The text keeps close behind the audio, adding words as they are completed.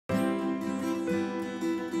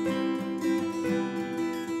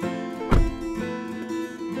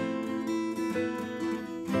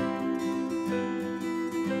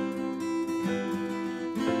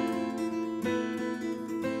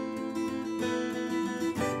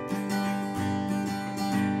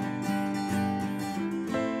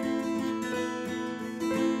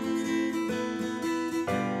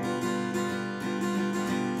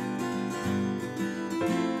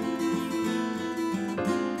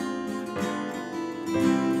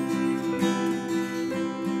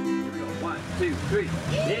3.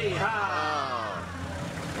 Yee-haw!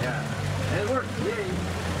 Yeah, it worked. Yay!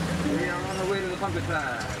 We are on our way to the pumpkin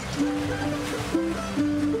patch.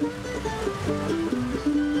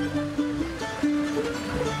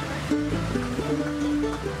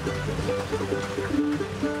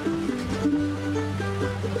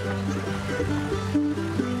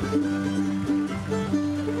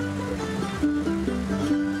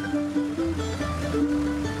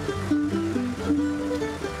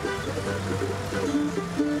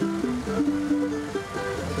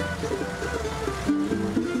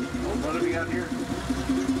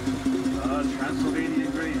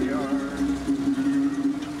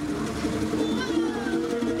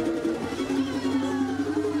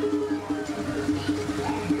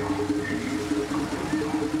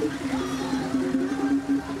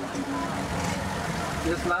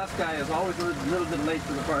 This last guy is always a little bit late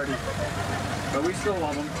to the party, but we still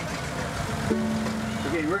love him.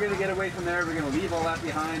 Okay, we're going to get away from there. We're going to leave all that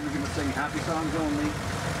behind. We're going to sing happy songs only,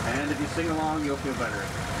 and if you sing along, you'll feel better.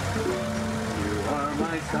 You are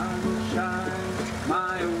my sunshine,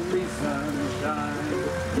 my only sunshine.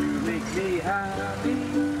 You make me happy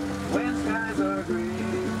when skies are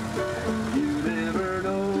green. You never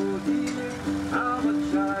know, dear, how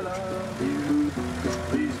much I love you.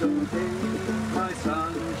 Please don't take my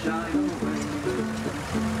sunshine away.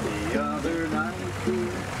 The other night,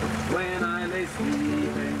 dear, when I lay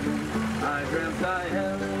sleeping, I dreamt I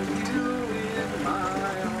held you in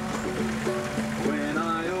my arms. When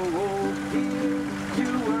I awoke, dear,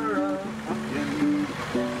 you were a pumpkin,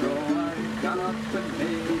 so I got up and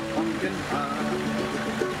made pumpkin pie.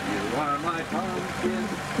 You are my pumpkin,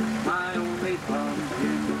 my only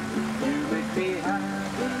pumpkin. You make me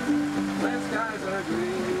happy when skies are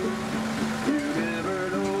green.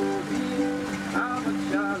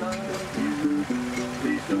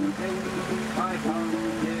 Don't take my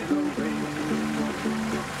pumpkin away.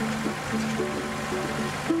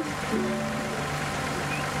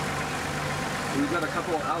 We've got a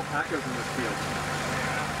couple of alpacas in this field.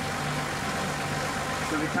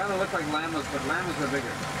 So they kind of look like llamas, but llamas are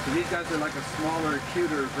bigger. So these guys are like a smaller,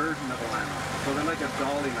 cuter version of a llama. So they're like a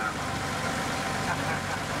dolly llama.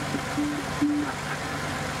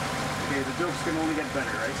 Okay, the jokes can only get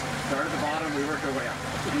better, right? Start at the bottom, we work our way up.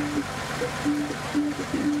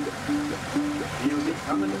 You'll be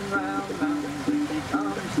coming round, round, when she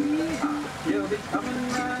comes, yee-haw. You'll be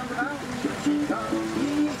coming round, round, when she comes,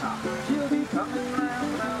 yee-haw. She'll be coming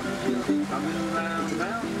round, round, she'll be coming round,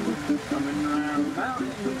 round, coming round, round,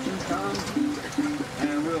 when she comes.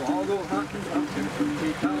 And we'll all go hunting pumpkins when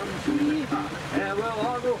she comes, yee-haw. And we'll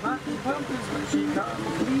all go hunting pumpkins when she comes,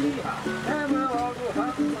 yee-haw. And we'll all go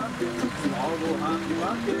hunting pumpkins. I'll go hunting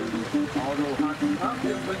pumpkins, I'll go hunting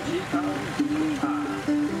pumpkins when she comes, yee-haw.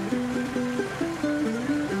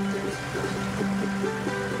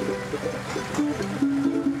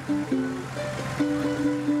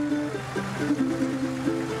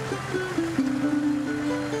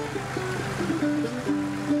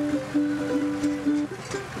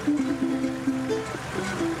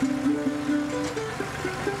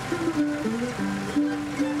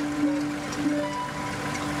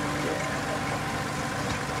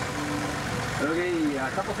 Okay, a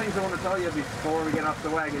couple things I want to tell you before we get off the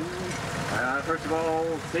wagon. First of all,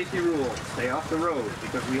 safety rules. Stay off the road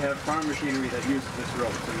because we have farm machinery that uses this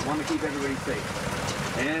road, so we want to keep everybody safe.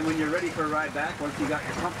 And when you're ready for a ride back, once you got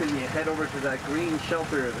your pumpkin, you head over to that green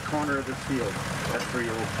shelter at the corner of this field. That's where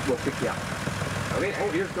we'll pick you up. Okay,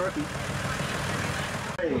 oh, here's Dorothy.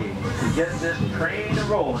 To get this train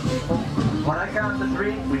rolling, people. When I count to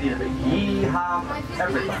 3, we need a big yee-haw,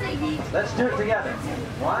 everybody. Let's do it together.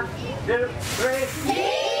 1, 2, 3.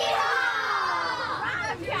 Yee-haw!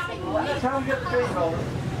 That's how we get the train rolling.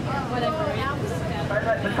 Whatever. Right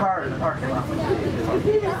at the car in the parking lot.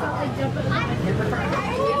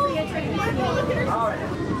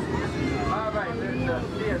 All right, there's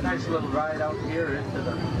be a nice little ride out here into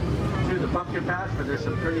the pumpkin patch, but there's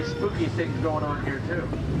some pretty spooky things going on here too.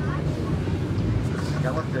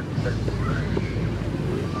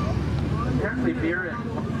 Apparently beer and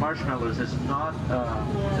marshmallows is not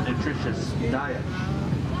a nutritious diet.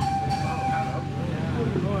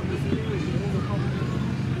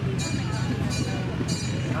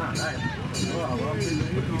 Ah, nice. Well, welcome to the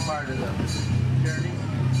spooky part of the journey.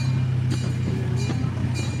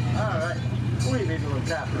 Alright, we need a little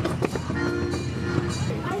tap.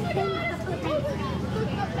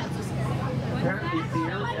 Apparently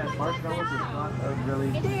beer and marshmallows is not a really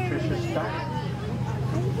nutritious diet.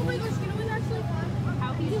 Oh my gosh, you know what's actually fun?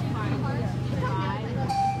 How he's fine.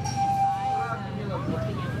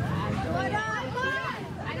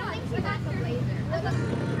 I don't think so. That's the laser.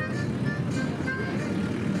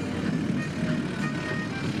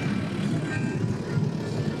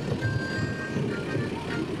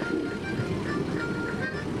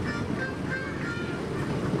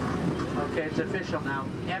 Okay, it's official now.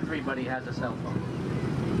 Everybody has a cell phone.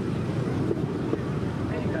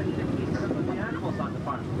 Hey, you guys, look at the animals on the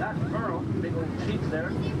farm. That girl, big old sheep there.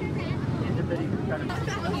 Itty bitty kind of.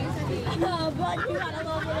 Oh, but you gotta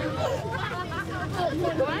love it.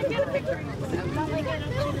 I get a picture.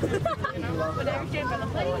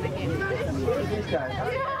 These guys,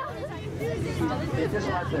 they just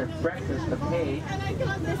want their breakfast to pay.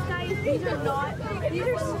 This guy is, these are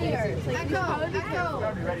steers. Like, Echo.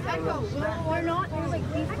 We're not, they're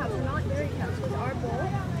like these cows, they're not dairy cows. Because our bull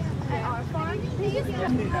at our farm, they used to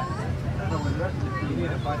have You need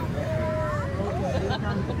to find it.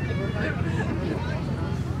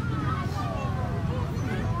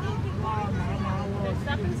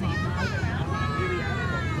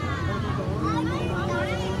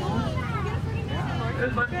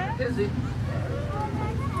 There's my Izzy.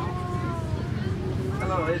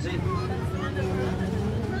 Hello, Izzy.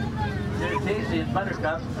 There's Daisy and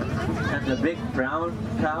Buttercup, and the big brown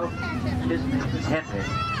cow. His name is Henry.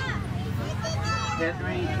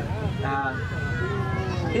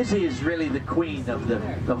 Izzy is really the queen of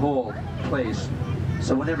the whole place.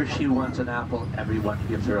 So whenever she wants an apple, everyone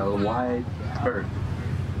gives her a wide berth.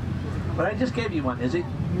 But I just gave you one, Izzy.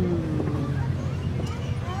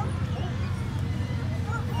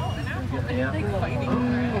 Yeah.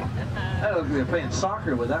 I look like they're playing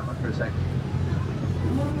soccer with that one for a second.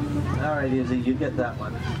 All right, Izzy, you get that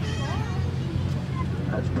one.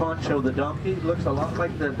 That's Poncho the donkey. Looks a lot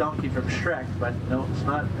like the donkey from Shrek, but no, it's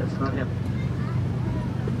not. That's not him.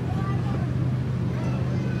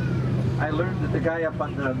 I learned that the guy up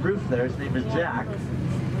on the roof there, his name is Jack.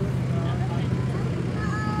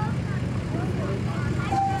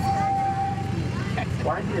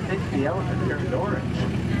 Why do you think the elephant turned orange?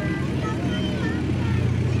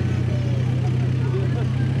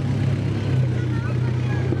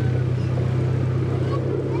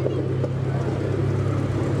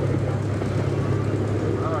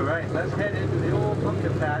 Let's head into the old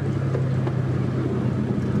pumpkin patch.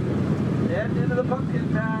 Head into the pumpkin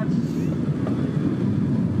patch.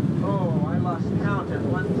 Oh, I lost count at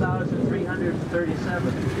 1,337. I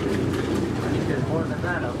think there's more than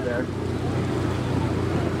that up there.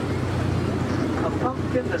 A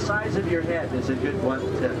pumpkin the size of your head is a good one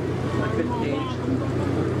to, a good gauge.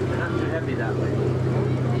 They're not too heavy that way.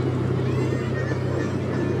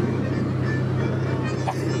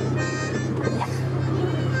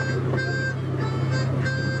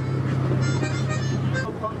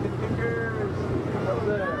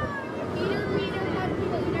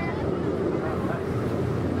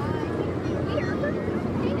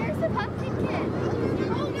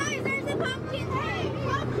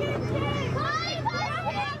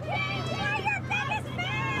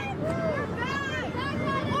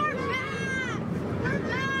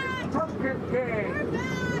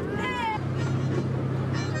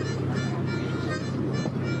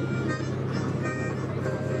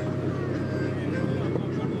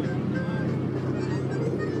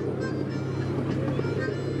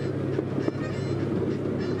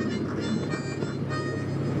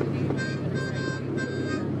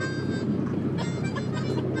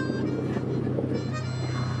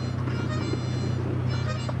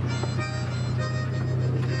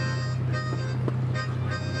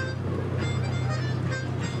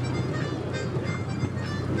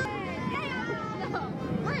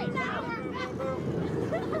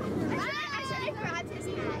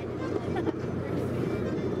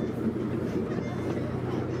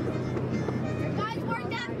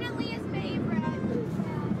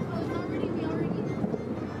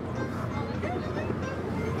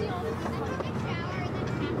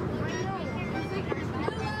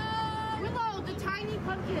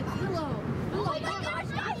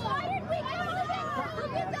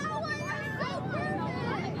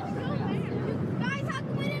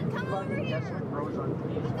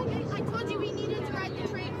 I told you we needed to ride the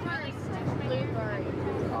train first. Blueberry.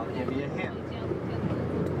 I'll give you a hint.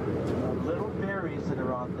 Little berries that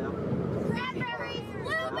are on them. Cranberries!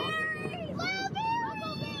 Blueberries!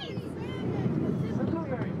 Blueberries! It's a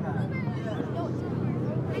blueberry patch.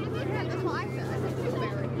 That's what I said. I said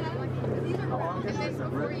blueberry. How long is it to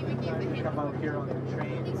come out here on the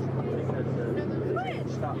train? Because it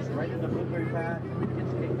stops right in the blueberry patch.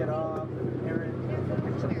 Kids can get off, and parents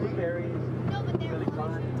pick some blueberries. Really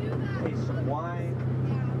fun. Taste some wine.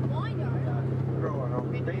 Grow our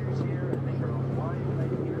own grapes here and make our own wine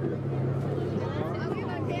right here.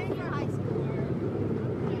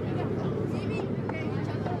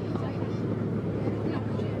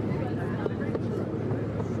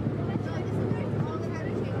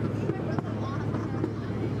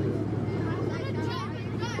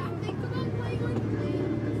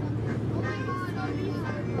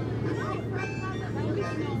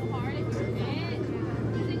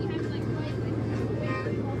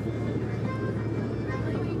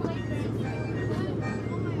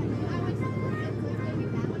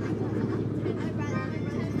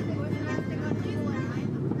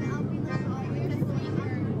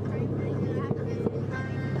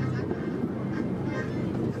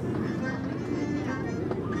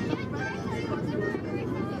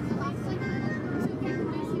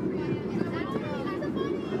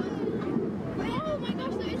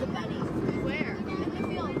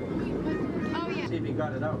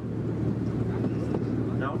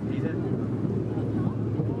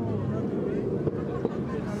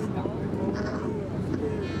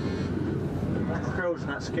 dog's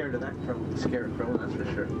not scared of that scarecrow, that's for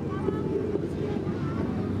sure.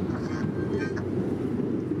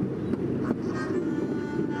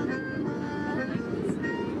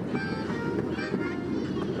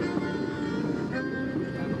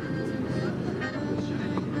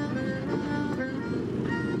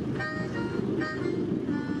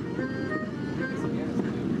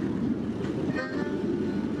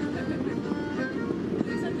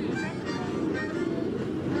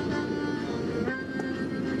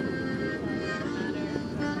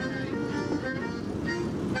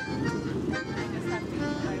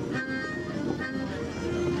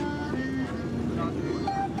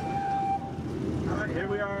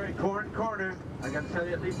 Corner. I gotta tell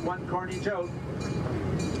you at least one corny joke.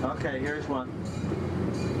 Okay, here's one.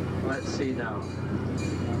 Let's see now.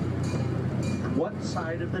 What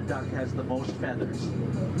side of the duck has the most feathers?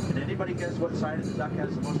 Can anybody guess what side of the duck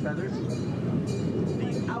has the most feathers?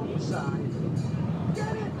 The outside.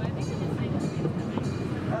 Get it?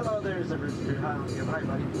 Hello, there's a rooster. Hi,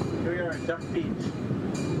 buddy. Here we are at Duck Beach.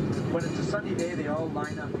 When it's a sunny day, they all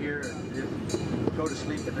line up here and just go to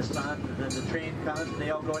sleep in the sun, and then the train comes and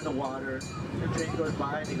they all go in the water. The train goes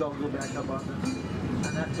by and they all go back up on them.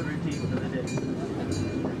 And that's the routine for the day.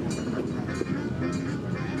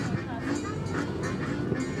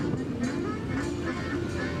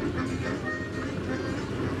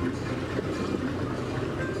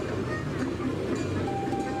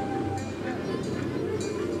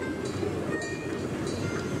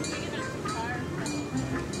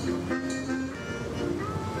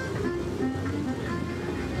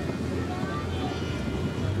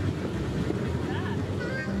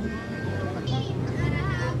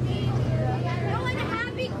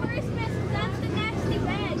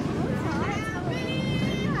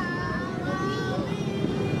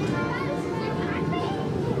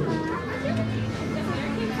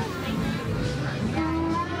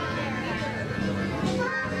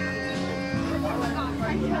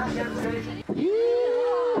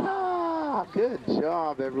 Good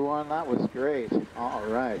job, everyone. That was great. All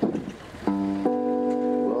right.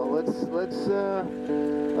 Well, let's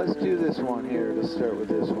do this one here to start with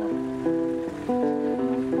this one.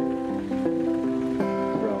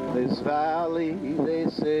 From this valley, they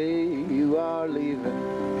say you are leaving.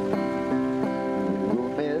 We will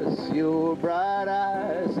miss your bright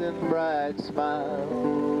eyes and bright smile.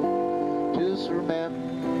 Just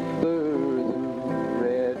remember the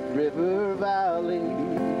Red River Valley.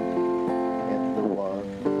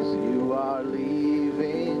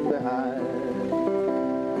 Leaving behind.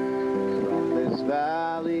 From this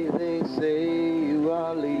valley they say you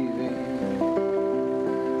are leaving.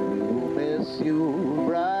 We will miss your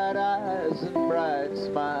bright eyes and bright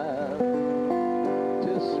smile.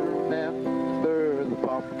 Just remember the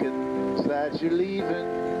pumpkins that you're leaving,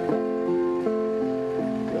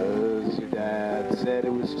 'cause your dad said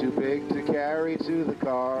it was too big to carry to the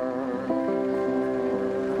car.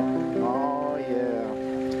 Oh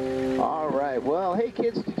yeah. All right. Well, hey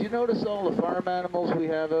kids, did you notice all the farm animals we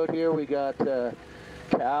have out here? We got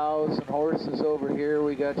cows and horses over here.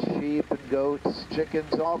 We got sheep and goats,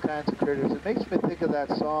 chickens, all kinds of critters. It makes me think of that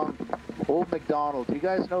song, Old MacDonald. Do you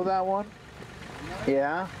guys know that one?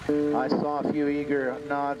 Yeah? I saw a few eager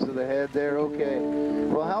nods of the head there. Okay.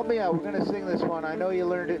 Well, help me out. We're going to sing this one. I know you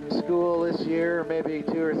learned it in school this year, or maybe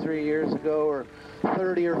 2 or 3 years ago, or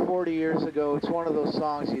 30 or 40 years ago. It's one of those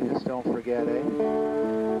songs you just don't forget, eh?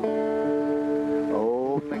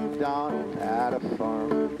 Old MacDonald had a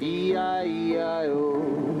farm, E-I-E-I-O,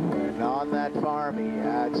 and on that farm he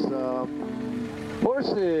had some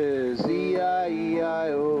horses,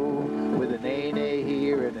 E-I-E-I-O, with a neigh-neigh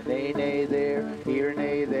here and a neigh-neigh there, here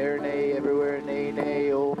neigh, there neigh, everywhere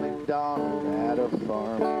neigh-neigh. Old MacDonald had a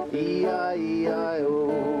farm, E-I-E-I-O,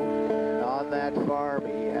 and on that farm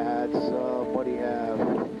he had some, what'd he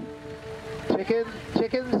have?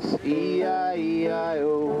 Chickens,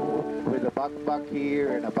 E-I-E-I-O, with a buck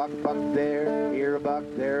here and a buck there, here a buck,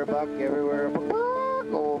 there a buck, everywhere a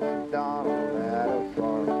buck. Old MacDonald had a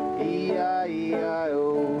farm,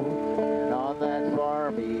 E-I-E-I-O, and on that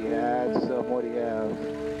farm he had some, what'd he have?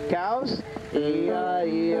 Cows,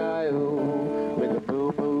 E-I-E-I-O, with a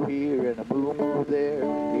moo-moo here and a moo-moo there,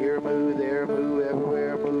 here moo, there moo,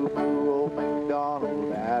 everywhere moo-moo. Old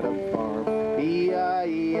MacDonald had a farm,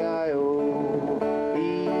 E-I-E-I-O.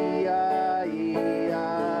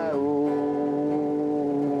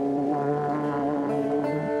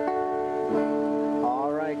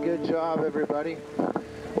 Good job, everybody.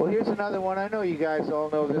 Well, here's another one. I know you guys all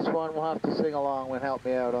know this one. We'll have to sing along and help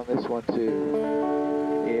me out on this one, too.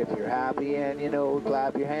 If you're happy and you know it,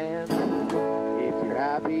 clap your hands. If you're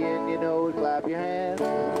happy and you know it, clap your hands.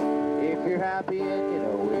 If you're you're happy and you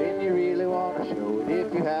know it, and you really want to show it.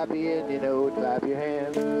 If you're happy and you know it, clap your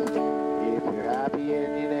hands. If you're happy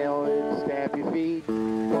and you know it, stamp your feet. If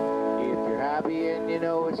you're happy and you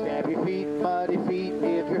know it, stamp your feet, muddy feet.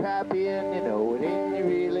 If you're happy and you know it, and you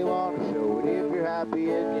really want to show it. If you're happy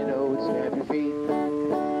and you know it, stamp your feet.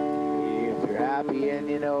 If you're happy and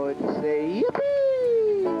you know it, say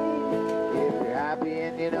yippee. If you're happy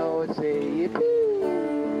and you know it, say yippee.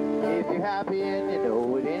 If you're happy and you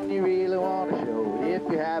know it, and you really want to show it. If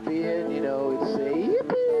you're happy and you know it, say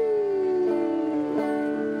yippee.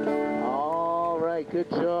 All right, good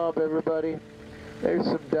job, everybody. There's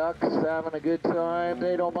some ducks having a good time.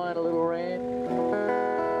 They don't mind a little rain.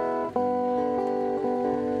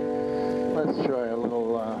 Let's try a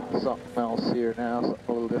little something else here now, something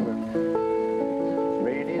a little different.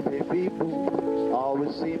 Rainy day people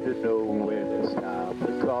always seem to know when it's time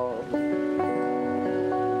to call.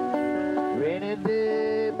 Rainy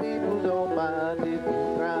day people don't mind if you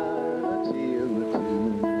cry a tear or two.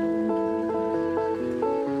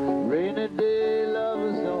 Rainy day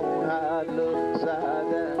lovers don't hide love inside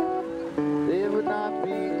that they would not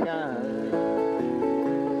be kind.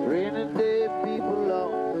 Rainy day people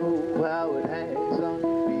don't know how it hangs on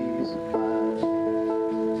your peace of mind.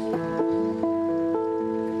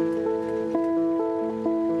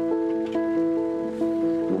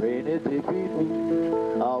 Rainy day people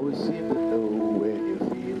always seem to know when you're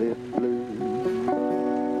feeling blue.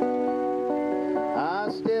 I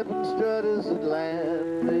step in strutters that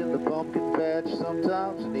land in the pumpkin patch,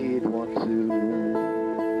 sometimes need one too.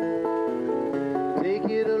 Take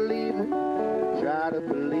it or leave it, try to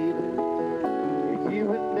believe it, you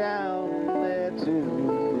went down there too.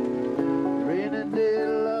 Rainy day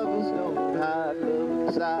lovers don't hide love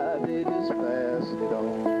inside, they just pass it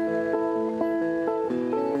on.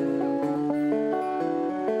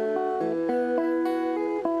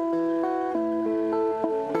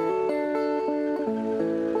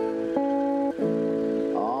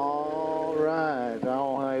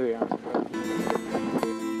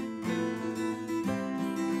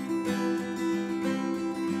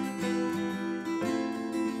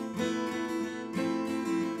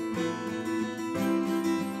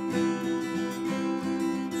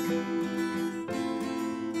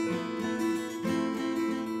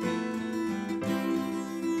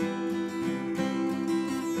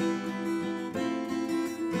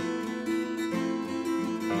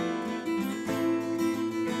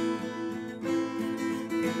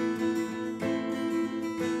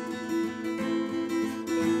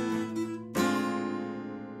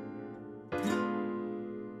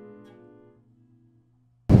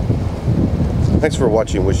 Thanks for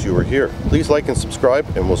watching Wish You Were Here. Please like and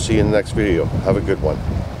subscribe, and we'll see you in the next video. Have a good one.